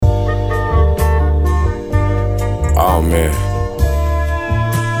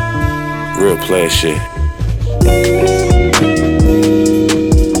player shit.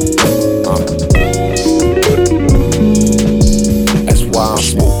 That's why I'm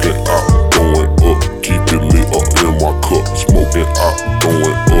smoking out, going up, keep it lit up in my cup. Smoking out,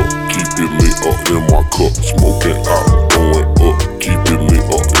 going up, keep it lit up in my cup. Smoking out, going up, keep it lit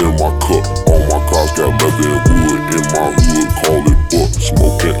up in my cup. All my cars got leather and wood in my hood, call it buck.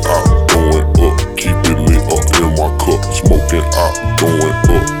 Smoking out, going up, keep it lit up in my cup. Smoking out, going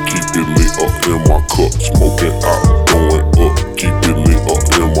up, keep it lit up in my cup. Smoking out, going up, keep it lit up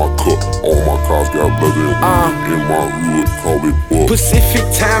in my cup. All my cars got leather and wood in my hood, call it buck. Pacific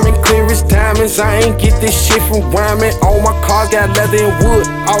time and clear as diamonds. I ain't get this shit from rhyming. All my cars got leather and wood.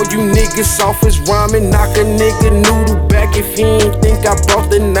 All you niggas soft as rhyming. Knock a nigga noodle back if he ain't think I brought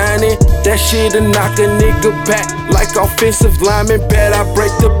the 90. That shit'll knock a nigga back like offensive lineman. Bet I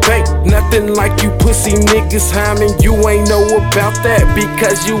break the bank. Nothing like you pussy niggas hyming. You ain't know about that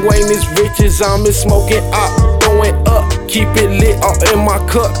because you ain't as rich as I'm. Smoking up, throwing up, keep it lit all in my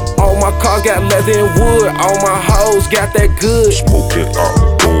cup. All my cars got leather and wood. All my hoes got that good. Smoking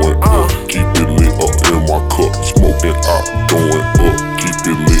out, going up, keep it lit up in my cup. Smoking out, going up, keep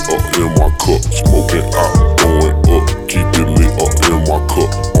it lit up in my cup. Smoking out, going up, keep it lit up in my cup.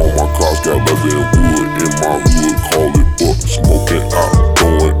 All my cars got leather and wood in my hood, call it buck. Smoking out,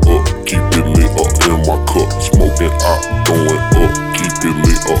 going up, keep it lit up in my cup. Smoking out, going up, keep it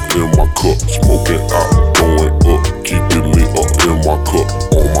lit up in my cup. Smoking out, going up, keep it lit up in my cup.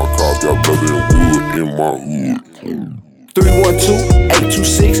 All my cars got leather and wood in my hood.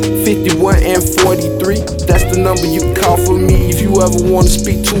 312-826-51 and 43. That's the number you can call for me if you ever want to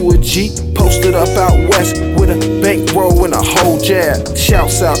speak to a G. Posted up out west with a bankroll and a whole jab.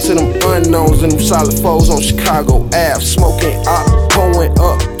 Shouts out to them unknowns and them solid foes on Chicago Ave. Smoking up, pulling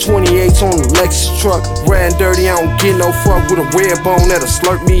up, 28s on the Lexus truck. Riding dirty, I don't get no fuck with a red bone that'll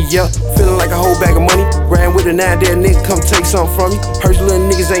slurp me up. Feeling like a whole bag of money. Ran with a 9-day nigga, come take something from me. Heard you little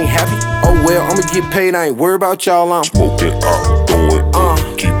niggas ain't happy. Oh well, I'ma get paid, I ain't worried about y'all. I'm smoking out, going up,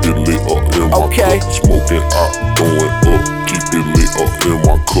 keep it lit up in my cup. Smoking out, going up, keep it lit up in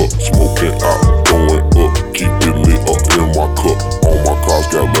my cup. Smoking out, going up, keep it lit up in my cup. All my cars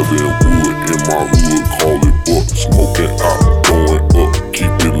got leather and wood in my hood, call it buck. Smoking out, going up,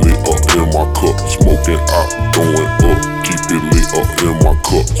 keep it lit up in my cup. Smoking out, going up, keep it lit up in my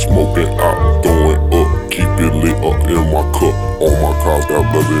cup. Smoking out, going up, keep it lit up in my cup. All my cars got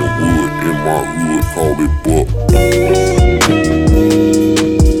leather and wood in my hood, call it buck.